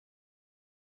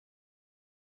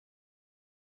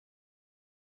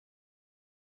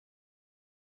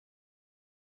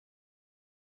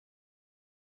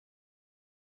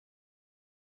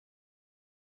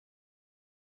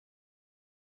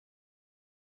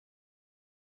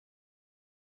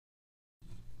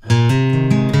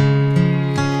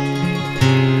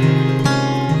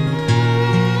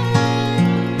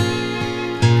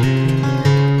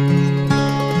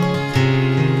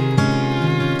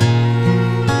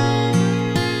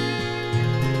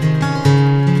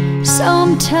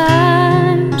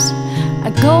Sometimes I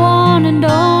go on and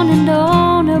on and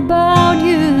on about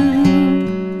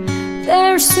you.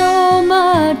 There's so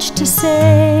much to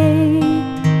say,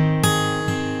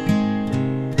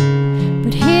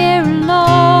 but here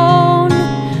alone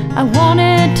I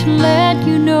wanted to let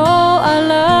you know I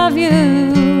love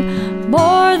you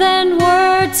more than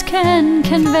words can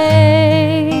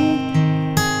convey.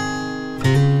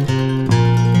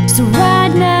 So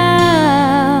right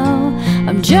now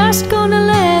I'm just gonna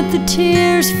let the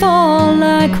tears fall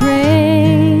like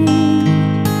rain.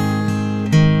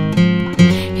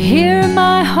 Hear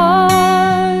my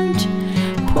heart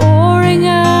pouring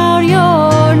out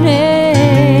your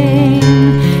name.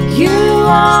 You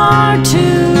are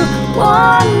too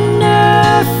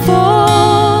wonderful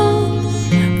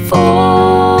for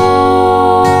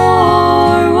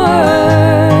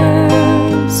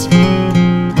words.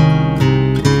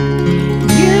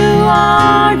 You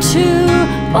are too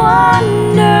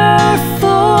wonderful,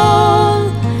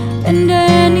 and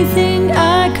anything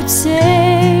I could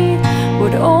say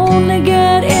would only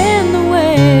get in the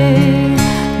way.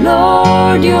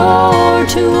 Lord, you're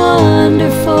too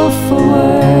wonderful for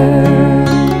words.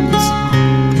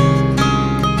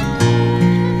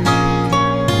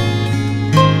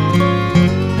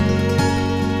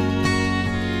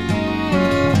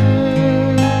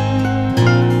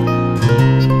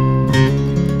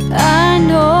 I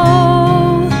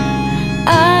know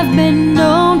I've been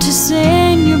known to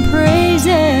sing your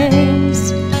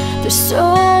praises. There's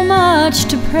so much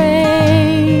to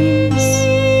praise,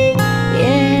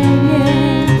 yeah,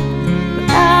 yeah. But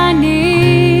I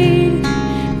need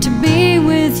to be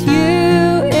with you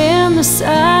in the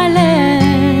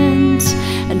silence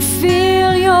and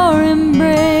feel your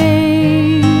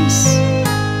embrace.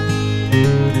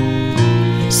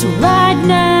 So right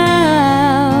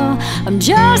now I'm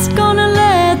just gonna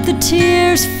let the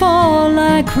tears fall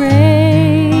like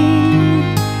rain.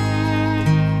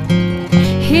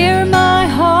 Hear my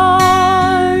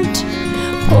heart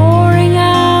pouring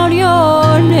out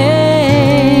your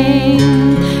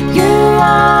name. You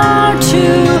are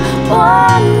too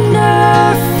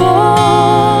wonderful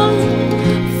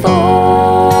for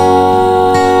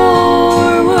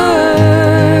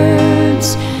words,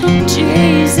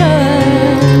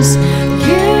 Jesus.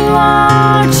 You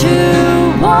are too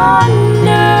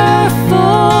wonderful,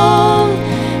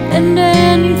 and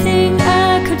anything I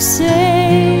could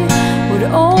say would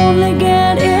only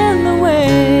get in the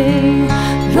way.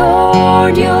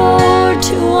 Lord, you're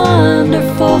too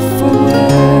wonderful for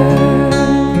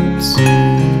words.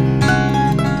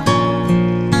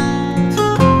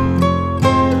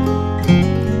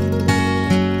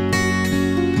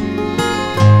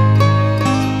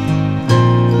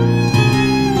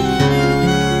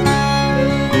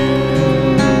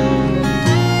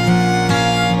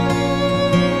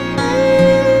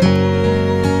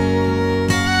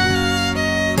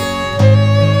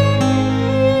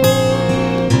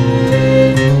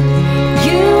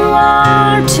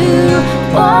 Too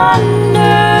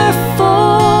wonderful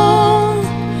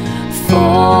for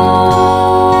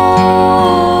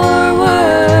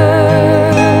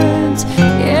words.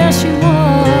 Yes, you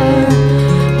are.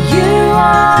 You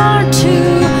are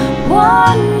too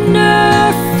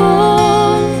wonderful,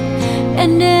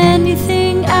 and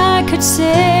anything I could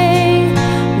say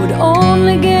would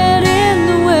only get in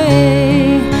the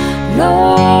way.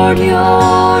 Lord,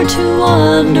 you're too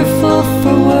wonderful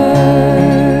for words.